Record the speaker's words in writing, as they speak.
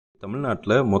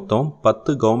தமிழ்நாட்டில் மொத்தம்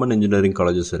 10 government engineering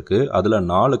colleges இருக்குது. அதில்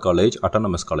 4 காலேஜ்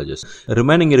அட்டானமஸ் காலேஜஸ்.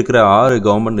 ரிமைனிங் இருக்கிற 6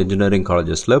 கவர்மெண்ட் இன்ஜினியரிங்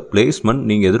காலேஜஸில் பிளேஸ்மெண்ட்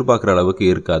நீங்கள் எதிர்பார்க்குற அளவுக்கு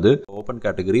இருக்காது. Open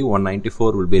category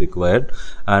 194 will be required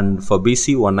and for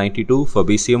BC 192, for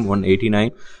BCM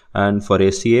 189 and for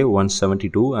SCA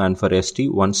 172 and for ST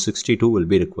 162 will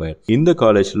be required. இந்த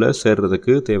காலேஜில்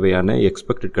சேர்றதுக்கு தேவையான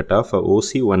expected cut off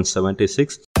OC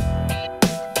 176.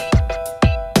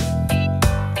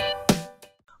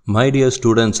 My dear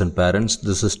students and parents,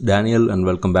 this is Daniel and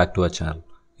welcome back to our channel.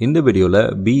 இந்த வீடியோவில்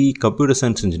BE computer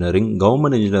science engineering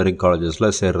government engineering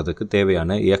காலேஜஸில் சேர்றதுக்கு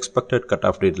தேவையான expected cut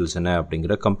off details என்ன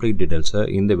அப்படிங்கிற கம்ப்ளீட் டீட்டெயில்ஸை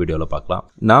இந்த வீடியோவில் பார்க்கலாம்.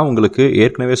 நான் உங்களுக்கு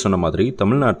ஏற்கனவே சொன்ன மாதிரி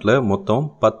தமிழ்நாட்டில் மொத்தம்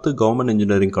 10 கவர்மெண்ட்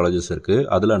இன்ஜினியரிங் காலேஜஸ் இருக்குது.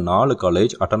 அதில் 4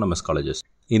 காலேஜ் அட்டானமஸ் காலேஜஸ்.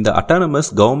 இந்த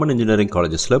அட்டானமஸ் கவர்மெண்ட் இன்ஜினியரிங்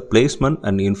காலேஜஸில் பிளேஸ்மெண்ட்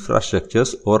அண்ட்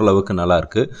இன்ஃப்ராஸ்ட்ரக்சர்ஸ் ஓரளவுக்கு நல்லா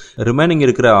இருக்குது. ரிமைனிங்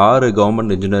இருக்கிற 6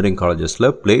 கவர்மெண்ட் இன்ஜினியரிங் காலேஜஸில்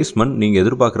பிளேஸ்மெண்ட் நீங்கள்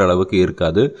எதிர்பார்க்குற அளவுக்கு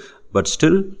இருக்காது. பட்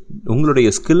ஸ்டில் உங்களுடைய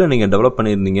ஸ்கில்லை நீங்கள் டெவலப்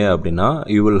பண்ணியிருந்தீங்க அப்படின்னா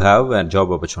you will have a job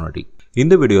opportunity.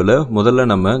 இந்த வீடியோவில் முதல்ல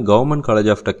நம்ம கவர்மெண்ட் காலேஜ்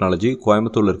ஆஃப் டெக்னாலஜி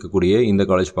கோயம்புத்தூரில் இருக்கக்கூடிய இந்த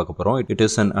காலேஜ் பார்க்க போகிறோம். It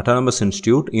is an autonomous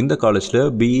institute. இந்த காலேஜில்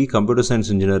BE கம்ப்யூட்டர்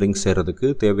சயின்ஸ் இன்ஜினியரிங் சேர்றதுக்கு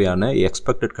தேவையான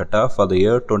expected cut off for the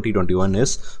year 2021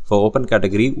 is for open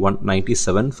category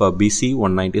 197, for BC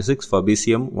 196, for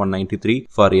BCM 193,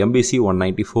 for MBC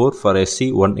 194, for SC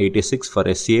 186,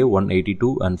 for SCA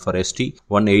 182 and for ST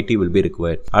 180 will be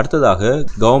required. அடுத்ததாக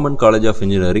government college of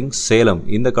engineering Salem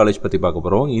இந்த college பற்றி பார்க்க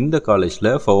போகிறோம். இந்த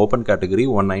காலேஜில் for open category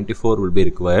 194 will be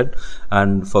required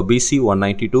and for BC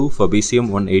 192, for BCM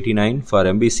 189, for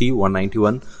MBC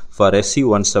 191, for SC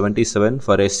 177,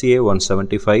 for SCA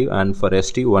 175 and for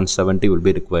ST 170 will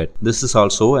be required. This is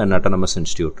also an autonomous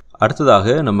institute.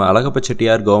 அடுத்ததாக நம்ம Alagappa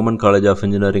Chettiar government college of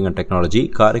engineering and technology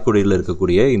காரைக்குடியில்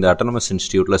இருக்கக்கூடிய இந்த autonomous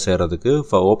இன்ஸ்டியூட்டில் சேர்றதுக்கு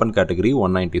for open category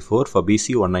 194, for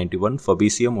BC 191, for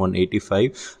BCM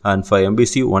 185 and for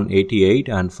MBC 188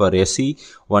 and for SC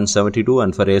 172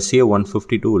 and for SCA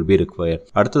 152 will be required.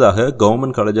 அடுத்ததாக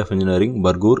government college of engineering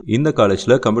Bargur இந்த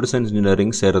காலேஜில் கம்ப்யூட்டர் சயின்ஸ்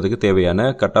இன்ஜினியரிங் சேர்றதுக்கு தேவையான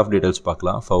கட் ஆஃப் டீடைல்ஸ்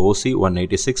பார்க்கலாம். For OC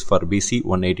 186, for BC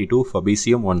 182, for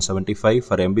BCM 175,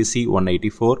 for MBC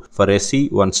 184, for SC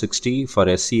 160, for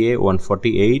SCA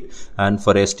 148 and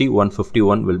for ST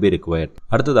 151 will be required.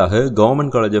 அடுத்ததாக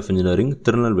government college of engineering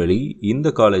Tirunelveli இந்த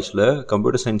காலேஜில்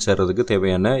computer science சேர்றதுக்கு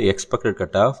தேவையான expected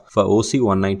cut off for OC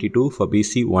 192, for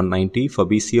BC 190, for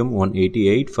BCM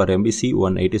 188, for MBC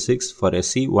 186, for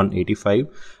SC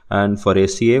 185 and for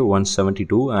SCA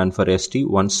 172 and for ST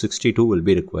 162 will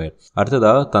be required.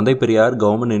 அடுத்ததா தந்தை Periyar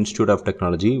government institute of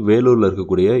technology வேலூரில்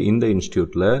இருக்கக்கூடிய இந்த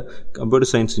இன்ஸ்டியூட்டில்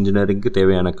கம்ப்யூட்டர் சயின்ஸ் இன்ஜினியரிங்க்கு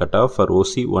தேவையான cut off for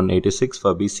OC 186,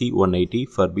 for BC 180,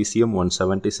 for BCM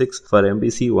 176, for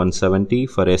MBC 170,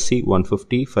 for SC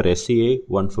 150, for SCA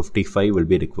 155 will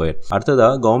be required.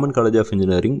 அடுத்ததா government college of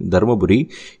engineering Dharmapuri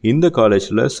இந்த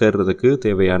காலேஜில் சேர்றதுக்கு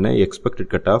தேவையான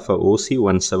expected cut off OC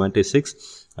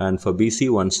 176 and for BC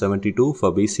 172, for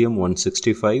BCM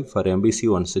 165, for MBC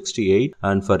 168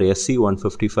 and for SC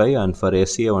 155 and for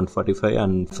SCA 145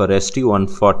 and for ST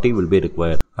 140 will be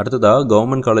required. அடுத்ததா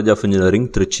government college of engineering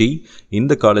Trichy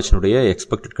இந்த காலேஜினுடைய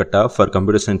expected cut off for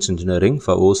computer science engineering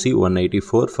for OC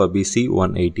 184, for BC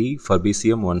 180, for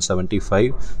BCM 175,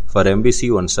 for MBC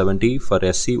 170, for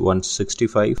SC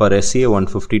 165, for SCA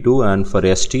 152 and for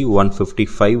ST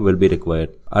 155 will be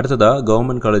required. அடுத்ததா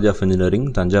government college of engineering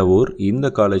Thanjavur இந்த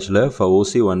காலேஜில் for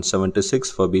OC 176,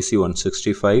 for BC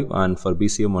 165 and for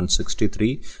BCM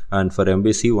 163 and for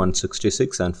MBC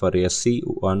 166 and for SC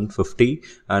 150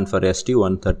 and for ST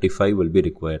 135 will be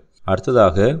required.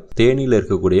 அடுத்ததாக தேனியில்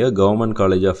இருக்கக்கூடிய government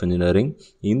college of engineering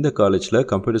இந்த காலேஜில்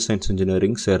computer science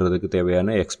engineering சேர்றதுக்கு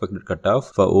தேவையான expected cut off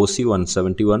for OC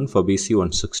 171, for BC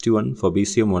 161, for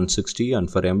BCM 160 and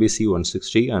for MBC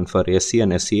 160 and for SC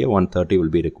and SCA 130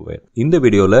 will be required. இந்த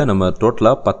வீடியோவில் நம்ம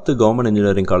டோட்டலாக 10 government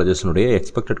engineering காலேஜஸ்னுடைய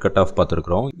expected cut off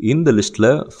பார்த்துருக்கிறோம். இந்த லிஸ்ட்டில்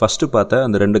ஃபர்ஸ்ட் பார்த்த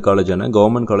அந்த 2 காலேஜான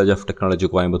government college of technology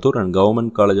Coimbatore and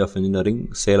government college of engineering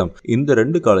Salem இந்த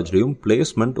 2 காலேஜ்லையும்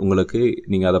placement உங்களுக்கு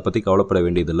நீங்கள் அதை பற்றி கவலைப்பட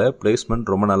வேண்டியதில்லை. பிளேஸ்மெண்ட்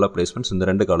ரொம்ப நல்ல பிளேஸ்மெண்ட்ஸ் இந்த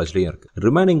 2 காலேஜ்லையும் இருக்கு.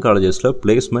 ரிமைனிங் காலேஜஸ்ல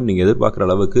பிளேஸ்மெண்ட் நீங்க எதிர்பார்க்குற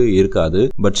அளவுக்கு இருக்காது.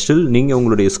 பட் ஸ்டில் நீங்க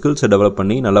உங்களுடைய ஸ்கில்ஸை டெவலப்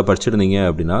பண்ணி நல்லா படிச்சிருந்தீங்க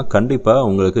அப்படின்னா கண்டிப்பா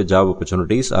உங்களுக்கு job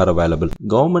opportunities are available.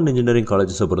 Government engineering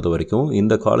காலேஜஸை பொறுத்த வரைக்கும்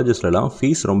இந்த காலேஜஸ்லாம்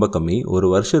ஃபீஸ் ரொம்ப கம்மி. ஒரு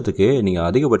வருஷத்துக்கு நீங்க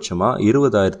அதிகபட்சமா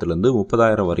 20,000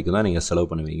 30,000 வரைக்கும் தான் நீங்க செலவு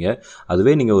பண்ணுவீங்க.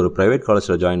 அதுவே நீங்க ஒரு பிரைவேட்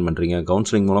காலேஜ்ல ஜாயின் பண்றீங்க,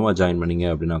 கவுன்சிலிங் மூலமா ஜாயின் பண்ணீங்க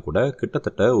அப்படின்னா கூட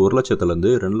கிட்டத்தட்ட 1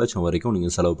 லட்சத்திலிருந்து 2 லட்சம் வரைக்கும்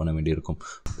நீங்க செலவு பண்ண வேண்டியிருக்கும்.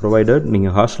 ப்ரொவைடட் நீங்க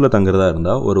ஹாஸ்டல்ல தங்குறதா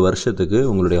இருந்தா ஒரு வருஷத்துக்கு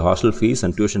உங்களுடைய hostel fees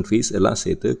and tuition fees எல்லாம்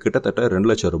சேர்த்து கிட்டத்தட்ட 2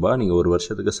 லட்சம் ரூபாய் நீங்கள் ஒரு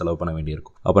வருஷத்துக்கு செலவு பண்ண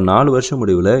வேண்டியிருக்கும். அப்போ 4 வருஷம்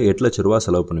முடிவில் 8 லட்சம் ரூபாய்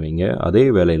செலவு பண்ணுவீங்க. அதே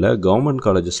வேளையில் கவர்மெண்ட்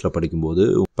காலேஜஸில் படிக்கும்போது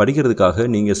படிக்கிறதுக்காக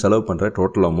நீங்கள் செலவு பண்ணுற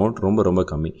டோட்டல் அமௌண்ட் ரொம்ப ரொம்ப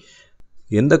கம்மி.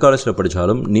 எந்த காலேஜில்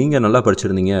படித்தாலும் நீங்கள் நல்லா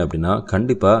படிச்சிருந்தீங்க அப்படின்னா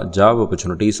கண்டிப்பாக ஜாப்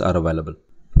ஆப்பர்ச்சுனிட்டிஸ் ஆர் அவைலபிள்.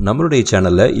 நம்மளுடைய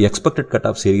சேனலில் எக்ஸ்பெக்டட் கட்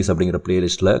ஆஃப் சீரிஸ் அப்படிங்கிற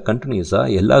பிளேலிஸ்ட்டில்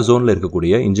கண்டினியூஸாக எல்லா ஜோனில்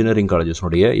இருக்கக்கூடிய engineering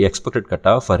காலேஜஸ்னுடைய expected cut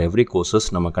off for every courses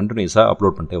நம்ம கண்டினியூஸாக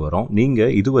அப்லோட் பண்ணிட்டே வரோம்.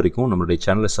 நீங்கள் இது வரைக்கும் நம்மளுடைய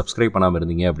சேனலை சப்ஸ்கிரைப் பண்ணாமல்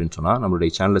இருந்தீங்க அப்படின்னு சொன்னால்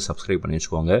நம்மளுடைய சேனலை சப்ஸ்கிரைப் பண்ணி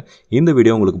வச்சுக்கோங்க. இந்த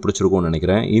வீடியோ உங்களுக்கு பிடிச்சிருக்கும்னு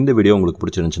நினைக்கிறேன். இந்த வீடியோ உங்களுக்கு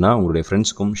பிடிச்சிருந்துச்சுன்னா உங்களுடைய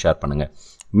ஃப்ரெண்ட்ஸ்க்கும் ஷேர் பண்ணுங்கள்.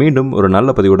 மீண்டும் ஒரு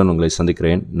நல்ல பதிவுடன் உங்களை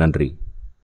சந்திக்கிறேன். நன்றி.